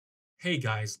Hey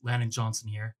guys, Landon Johnson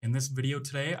here. In this video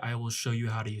today, I will show you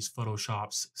how to use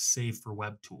Photoshop's Save for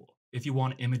Web tool. If you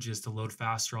want images to load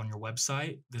faster on your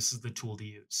website, this is the tool to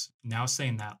use. Now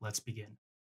saying that, let's begin.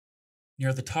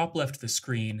 Near the top left of the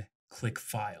screen, click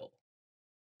File.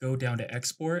 Go down to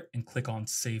Export and click on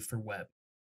Save for Web.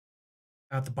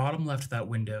 At the bottom left of that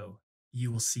window,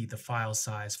 you will see the file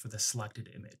size for the selected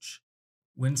image.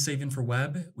 When saving for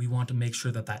web, we want to make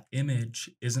sure that that image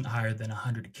isn't higher than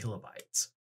 100 kilobytes.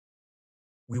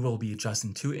 We will be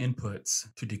adjusting two inputs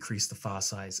to decrease the file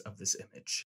size of this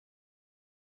image.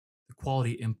 The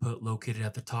quality input located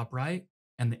at the top right,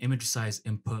 and the image size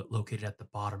input located at the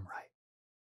bottom right.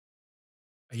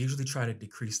 I usually try to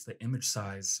decrease the image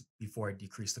size before I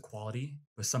decrease the quality,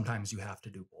 but sometimes you have to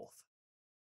do both.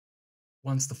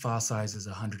 Once the file size is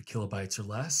 100 kilobytes or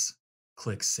less,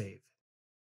 click Save.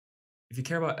 If you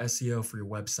care about SEO for your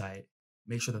website,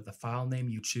 make sure that the file name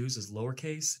you choose is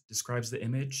lowercase, describes the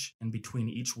image, and between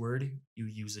each word, you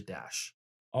use a dash.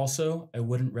 Also, I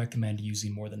wouldn't recommend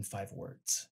using more than 5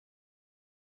 words.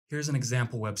 Here's an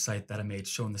example website that I made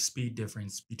showing the speed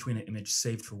difference between an image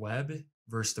saved for web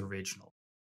versus the original.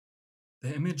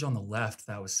 The image on the left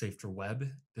that was saved for web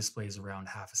displays around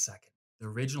half a second. The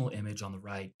original image on the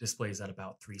right displays at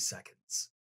about 3 seconds.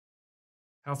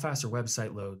 How fast your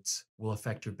website loads will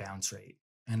affect your bounce rate,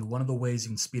 and one of the ways you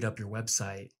can speed up your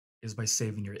website is by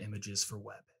saving your images for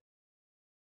web.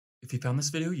 If you found this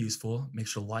video useful, make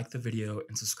sure to like the video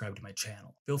and subscribe to my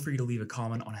channel. Feel free to leave a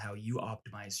comment on how you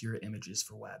optimize your images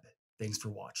for web. Thanks for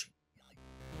watching.